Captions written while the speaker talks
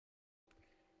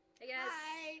Hey guys,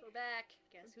 Hi. we're back.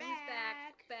 Guess We're who's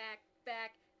back? back.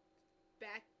 Back.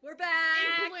 Back. We're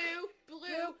back. In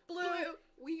blue. Blue.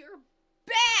 We are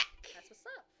back. That's what's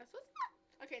up. That's what's up.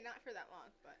 Okay, not for that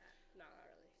long, but No, not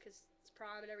really, cause it's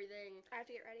prom and everything. I have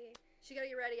to get ready. She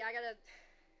gotta get ready. I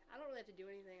don't really have to do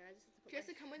anything. I just have to put She has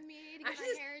to come with me to I get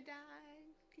my just- hair done.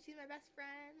 Cause she's my best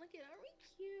friend. Look at, aren't we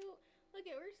cute? Look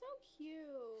at, we're so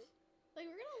cute. Like,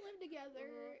 we're gonna live together.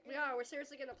 We are. We're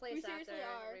seriously gonna place We out seriously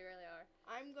there. are. We really are.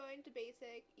 I'm going to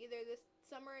basic either this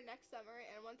summer or next summer,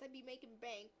 and once I be making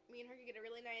bank, me and her can get a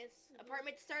really nice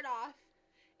apartment to start off,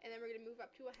 and then we're gonna move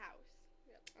up to a house.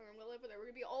 Yep. And I'm gonna live with her. We're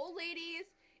gonna be old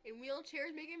ladies in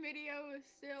wheelchairs making videos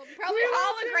still. Probably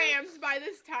holograms by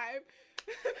this time.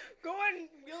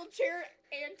 Going wheelchair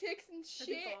antics and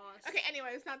That'd be shit. boss. Okay,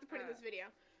 anyway, that's not the point of this Alright.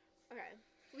 video. Okay.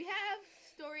 We have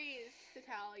stories to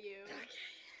tell you.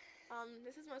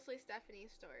 This is mostly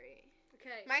Stephanie's story.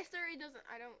 Okay. My story doesn't,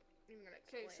 I don't even gonna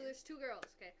Okay, explain. so there's two girls.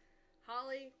 Okay,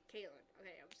 Holly, Caitlin.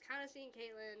 Okay, I was kind of seeing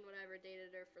Caitlin. Whatever,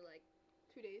 dated her for like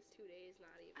 2 days. 2 days,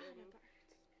 not even. My part.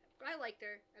 But I liked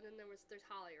her. And then there's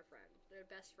Holly, her friend. They're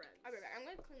best friends. I'll be right back. I'm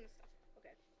gonna clean this stuff.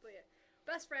 But yeah,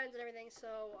 best friends and everything.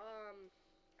 So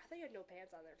I thought you had no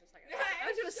pants on there for a second. I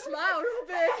I was gonna have smile real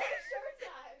big. Shorts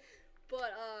on.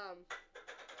 But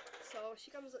so she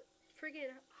comes.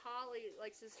 Freaking Holly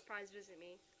likes to surprise visit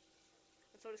me,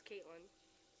 and so does Caitlin.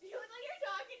 You look like you're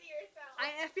talking to yourself.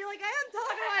 I feel like I am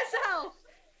talking to myself.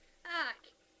 Ack.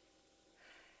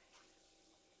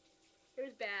 It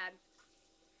was bad.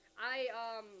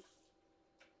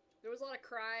 There was a lot of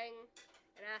crying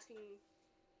and asking me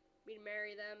to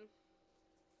marry them,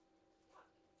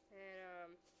 and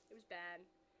it was bad.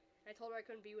 I told her I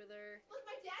couldn't be with her. Look,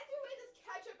 my dad threw away this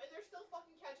ketchup, and there's still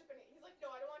fucking ketchup in it. He's like, no,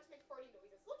 I don't want it to make farty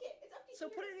noises. Look it, it's empty. So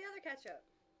put it in the other ketchup.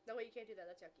 No way, you can't do that.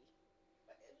 That's yucky.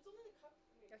 But it was only the cup.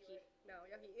 for me to do Yucky. it. No,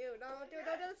 yucky. Ew, no, dude,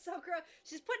 no, that's so gross.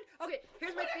 She's putting. Okay,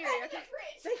 here's my Put it theory. back in Okay. the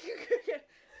fridge. Thank you.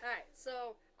 Alright,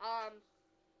 so, alright.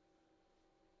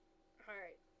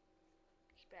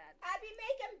 It's bad. I be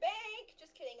making bank.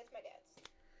 Just kidding, it's my dad's.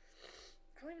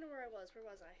 I don't even know where I was. Where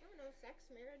was I? I don't know, sex,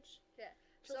 marriage.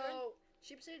 So,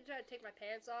 she proceeded to try to take my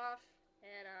pants off,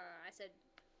 and, I said,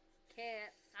 can't.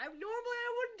 Normally I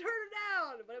wouldn't turn it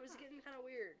down, but it was getting kind of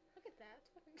weird. Look at that. It's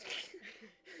fucking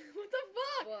what the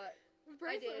fuck? But, The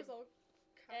bracelet did. was all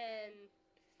covered. and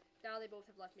now they both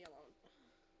have left me alone.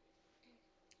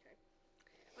 Okay.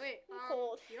 Wait, I'm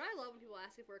cold. You know I love when people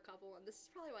ask if we're a couple, and this is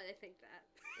probably why they think that.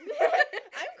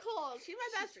 I'm cold. She's my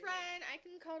She's best pretty friend. I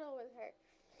can cuddle with her.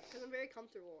 Because I'm very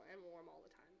comfortable and warm all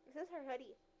the time. This is her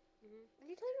hoodie. Mm-hmm. Did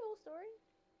you tell your whole story?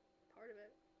 Part of it.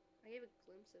 I gave a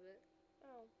glimpse of it.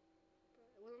 Oh.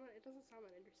 But it doesn't sound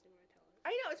that interesting when I tell it.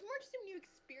 I know, it's more interesting when you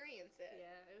experience it.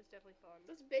 Yeah, it was definitely fun.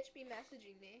 This bitch be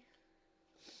messaging me.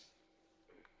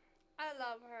 I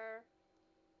love her.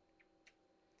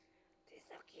 She's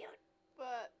so cute.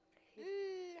 But,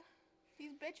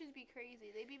 these bitches be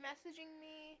crazy. They be messaging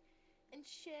me and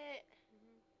shit.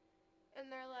 Mhm. And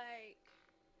they're like,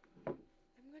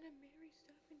 I'm gonna marry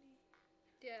Stephanie.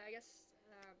 Yeah, I guess,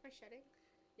 Am I shedding?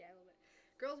 yeah, a little bit.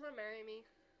 Girls want to marry me.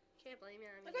 Can't blame you.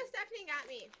 I mean, Look what Stephanie got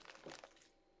me.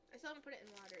 I still haven't put it in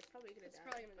water. It's probably gonna it's die.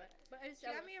 probably gonna die. But I just, She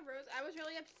got me a rose. I was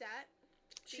really upset.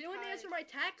 she didn't answer my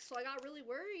text, so I got really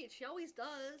worried. She always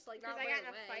does. Like, Because not I right got in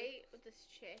a away. fight with this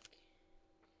chick.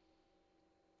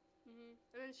 Mm-hmm.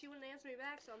 And then she wouldn't answer me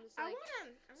back, so I'm just I like...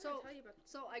 wanna so- tell you about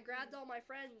So I grabbed all my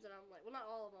friends, and I'm like... Well, not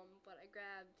all of them, but I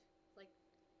grabbed, like,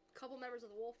 a couple members of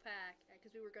the wolf pack,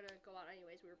 because we were gonna go out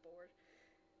anyways. We were bored.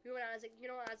 We went out, I was like, you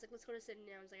know what? I was like, let's go to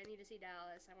Sydney. I was like, I need to see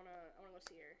Dallas. I wanna go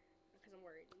see her. Because I'm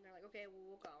worried. And they're like, okay, well,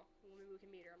 we'll go. Maybe we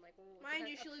can meet her. I'm like, well... it Mind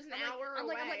you, depends- she lives an I'm like- hour I'm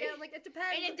away. like, it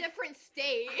depends. in a different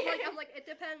state. I'm like, it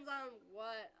depends on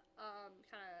what,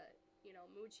 kind of,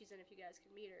 mood she's in if you guys can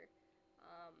meet her.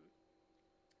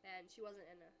 And she wasn't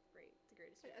in the greatest mood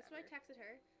That's why I ever. texted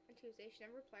her on Tuesday. She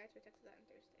never replied, so I texted that on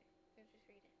Thursday. I was just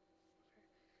reading.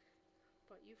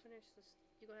 But you finish this.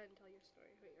 You go ahead and tell your story.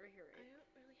 Wait, right here, I right?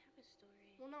 don't really have a story.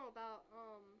 Well, no, about,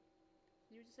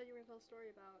 you just said you were gonna tell a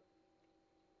story about,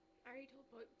 I already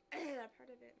told that part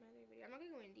of it in my other video. I'm not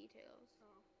gonna go into details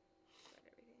about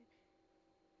everything.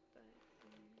 But,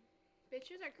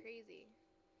 bitches are crazy.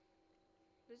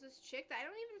 There's this chick that I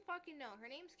don't even fucking know. Her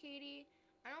name's Katie.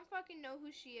 I don't fucking know who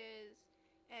she is.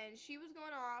 And she was going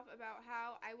off about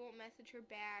how I won't message her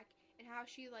back. And how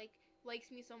she, likes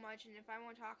me so much. And if I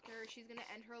won't talk to her, she's gonna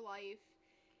end her life.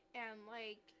 And,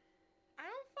 I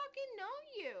don't fucking know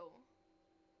you.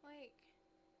 I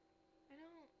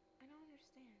don't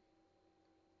understand.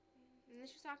 And then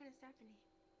she's talking to Stephanie.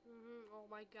 oh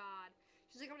my god.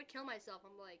 She's like, I'm gonna kill myself.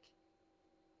 I'm like,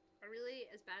 I really,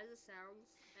 as bad as it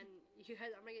sounds, and you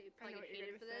guys, I'm gonna probably get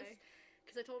hated for this, say.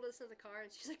 because I told her this in the car,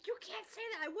 and she's like, "You can't say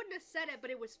that." I wouldn't have said it,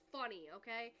 but it was funny.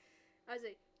 Okay, I was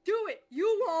like, "Do it. You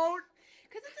won't."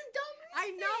 Cause it's a dumb reason. I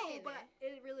know, but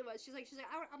it really was. She's like,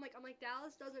 I'm like,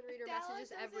 Dallas doesn't read her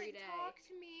messages every day. Talk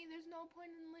to me. There's no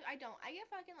point in. I don't. I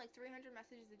get fucking like 300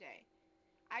 messages a day.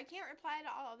 I can't reply to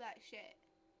all of that shit.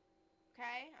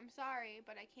 Okay, I'm sorry,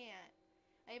 but I can't.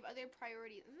 I have other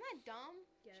priorities. Isn't that dumb?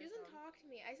 Yeah, She doesn't talk to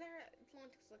me. I sent her long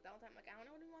texts like that all the time. Like, I don't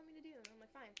know what you want me to do. And I'm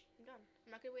like, fine, I'm done.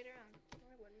 I'm not gonna wait around. No,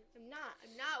 I wouldn't. I'm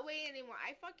not waiting anymore.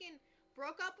 I fucking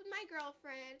broke up with my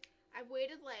girlfriend. I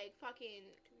waited like fucking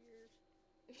 2 years.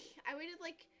 I waited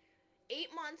like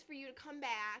 8 months for you to come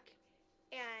back,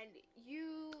 and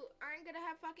you aren't gonna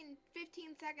have fucking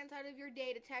 15 seconds out of your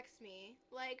day to text me.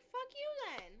 Like, fuck you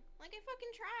then. Like, I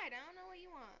fucking tried. I don't know what you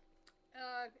want.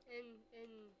 In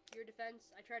your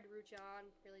defense, I tried to root you on.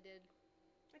 Really did.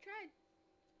 I tried.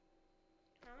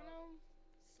 I don't know.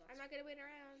 Sucks. I'm not gonna wait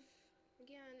around.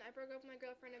 Again, I broke up with my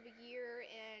girlfriend of a year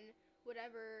and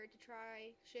whatever to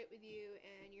try shit with you,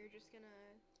 and you're just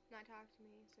gonna not talk to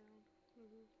me, so.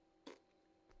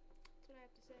 That's what I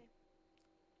have to say.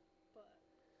 But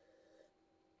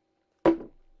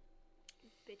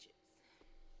Bitches.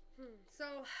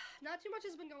 So, not too much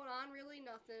has been going on, really.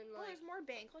 Nothing Oh, like. there's more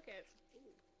bank. Look at it.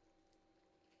 Ooh.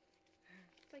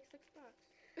 It's like $6.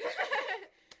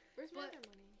 Where's my other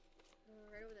money?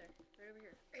 Right over there. Right over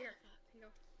here. Right here. You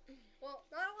know. Well,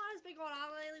 not a lot has been going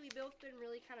on lately. We've both been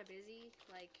really kind of busy.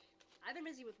 Like, I've been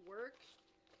busy with work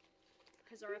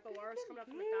because our FOR is coming up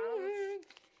from McDonald's,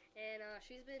 and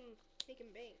she's been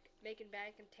Making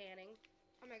bank and tanning.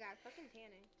 Oh my god, fucking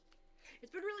tanning.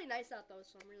 It's been really nice out though,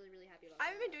 so I'm really, really happy about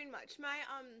I haven't that. been doing much. I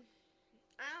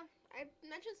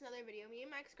mentioned this in another video. Me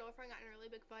and my ex-girlfriend got in a really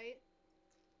big fight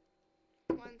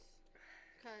once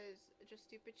because just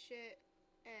stupid shit.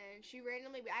 And she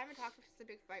randomly, I haven't talked to her since the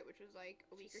big fight, which was like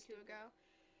a week or two ago.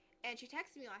 And she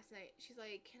texted me last night. She's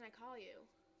like, "Can I call you?"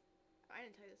 I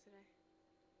didn't tell you this today.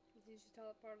 Did you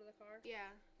tell it part of the car?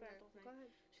 Yeah, Yeah. the whole thing. Go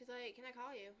ahead. She's like, "Can I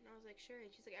call you?" And I was like, "Sure."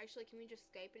 And she's like, "Actually, can we just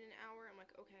Skype in an hour?" I'm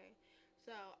like, "Okay."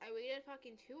 So I waited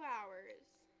fucking 2 hours,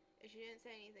 and she didn't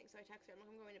say anything. So I texted her. I'm like,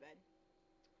 "I'm going to bed."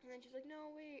 And then she's like, "No,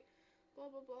 wait,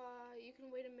 blah blah blah. You can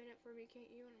wait a minute for me,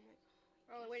 can't you?" And I'm like,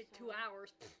 "Oh, I waited 2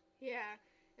 hours." Yeah.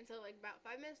 And so like about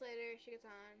 5 minutes later, she gets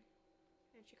on,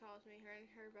 and she calls me, her and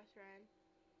her best friend.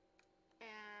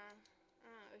 And I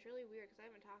don't know, it was really weird because I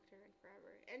haven't talked to her in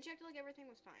forever. And she acted like everything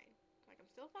was fine. Like, I'm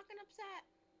still fucking upset.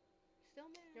 Still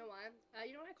mad. You know why?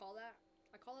 You know what I call that?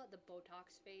 I call that the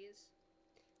Botox phase.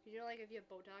 You know, like if you have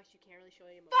Botox, you can't really show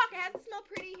any emotion. Fuck, I have to smell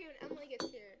pretty here when Emily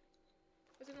gets here.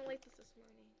 I was gonna light this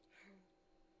morning.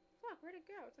 Fuck, where'd it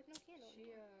go? It's like no candle.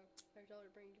 I told her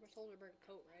to bring a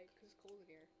coat, right? Because it's cold in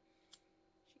here.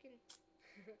 She can.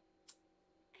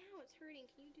 Ow, it's hurting.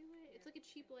 Can you do it? Yeah. It's like a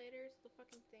cheap lighter. It's the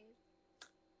fucking thing.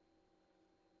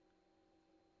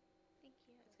 Thank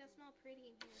you. It's gonna smell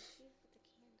pretty in here. See? With the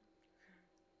candle.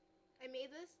 I made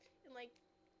this in like.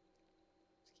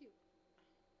 It's cute.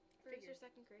 First or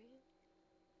second grade.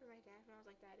 For my dad when I was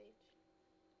like that age.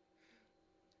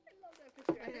 I love that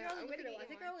picture. I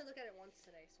think I only looked at it once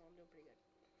today, so I'm doing pretty good.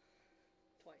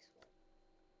 Twice. Well,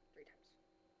 3 times.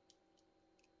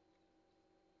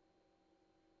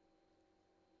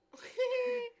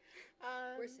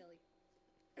 We're silly.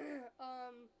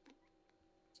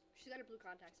 She's got her blue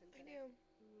contacts in today. I do.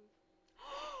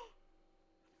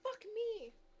 Fuck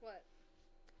me. What?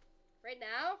 Right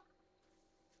now?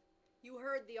 You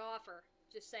heard the offer.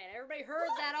 Just saying. Everybody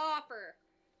heard that offer.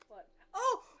 What?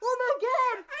 Oh my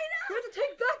god! I know! We have to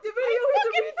take back the video. We have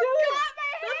to redo it.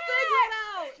 That thing went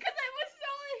out. Because I was so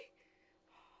like...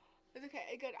 It's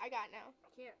okay. Good. I got it now. I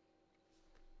can't.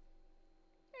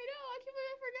 I know. I can't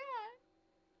believe I forgot.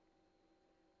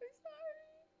 I'm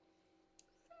sorry.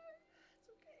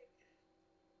 It's okay.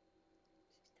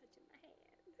 She's touching my hand.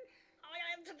 Oh my god,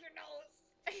 I'm touching your nose.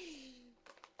 I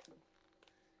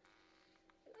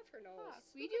love her nose. Fuck.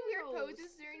 We do weird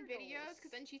poses during videos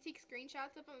because then she takes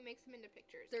screenshots of them and makes them into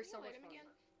pictures. They're so much fun.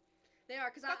 They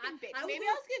are, because Maybe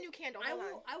I'll get a new candle. I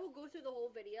will go through the whole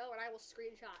video and I will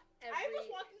screenshot every... I almost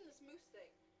walked into this moose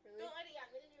thing. Really? Don't let it get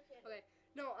a new candle. Okay.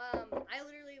 No, I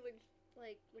literally would,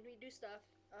 like, when we do stuff,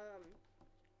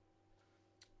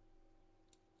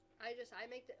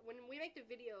 when we make the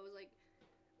videos, like,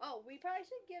 oh, we probably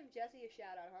should give Jesse a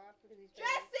shout out, huh? Because he's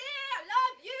Jesse, I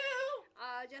love you!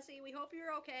 Jesse, we hope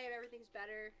you're okay and everything's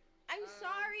better. I'm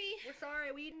sorry. We're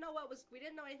sorry. We didn't know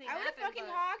anything I would have happened. fucking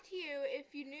talked to you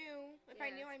if you knew. If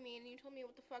I Yeah. knew, I mean, you told me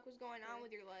what the fuck was going on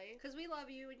with your life. Because we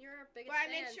love you and you're our biggest But I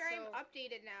fan. made sure so... I'm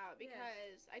updated now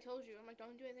because I told you. I'm like,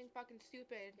 don't do anything fucking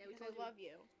stupid Yeah, we because I told love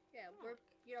you. Yeah, we're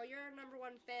you're our number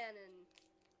one fan, and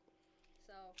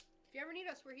so if you ever need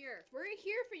us, we're here. We're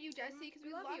here for you, Jesse, because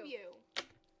we love you.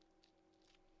 That's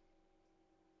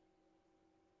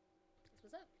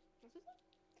what's up. What's this?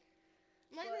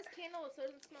 I'm lighting this candle so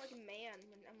it doesn't smell like a man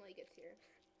when Emily gets here.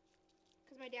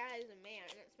 Because my dad is a man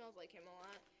and it smells like him a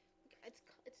lot. It's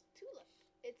tulip.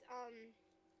 It's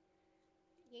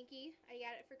Yankee. I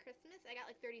got it for Christmas. I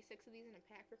got like 36 of these in a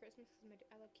pack for Christmas because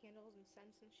I love candles and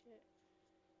scents and shit.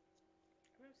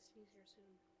 I'm gonna have to sneeze here soon.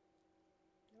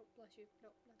 Nope, bless you.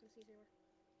 Nope, not gonna sneeze anymore.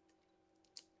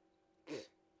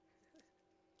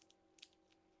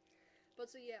 But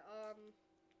so yeah,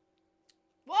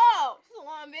 Whoa! This is a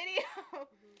long video.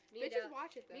 Bitches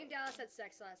watch it though. Me and Dallas had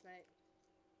sex last night.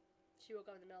 She woke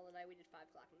up in the middle of the night. We did 5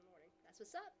 o'clock in the morning. That's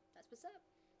what's up. That's what's up.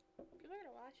 People are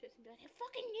gonna watch this and be like, I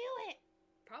fucking knew it.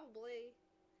 Probably.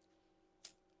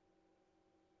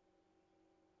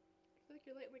 I feel like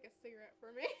you're lighting like a cigarette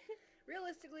for me.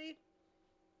 Realistically,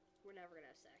 we're never gonna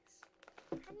have sex.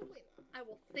 Probably not. I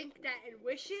will think that and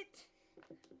wish it.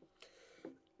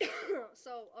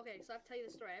 So I have to tell you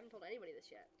the story. I haven't told anybody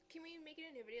this yet. Can we make it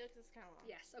a new video because it's kind of long?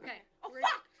 Yes. Okay. Oh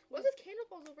fuck! What if this candle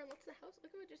falls over and lets the house? Look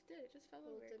what it just did. It just fell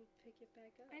over. Then pick it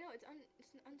back up. I know it's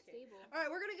unstable. All right,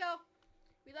 we're gonna go.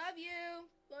 We love you.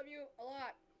 Love you a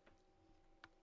lot.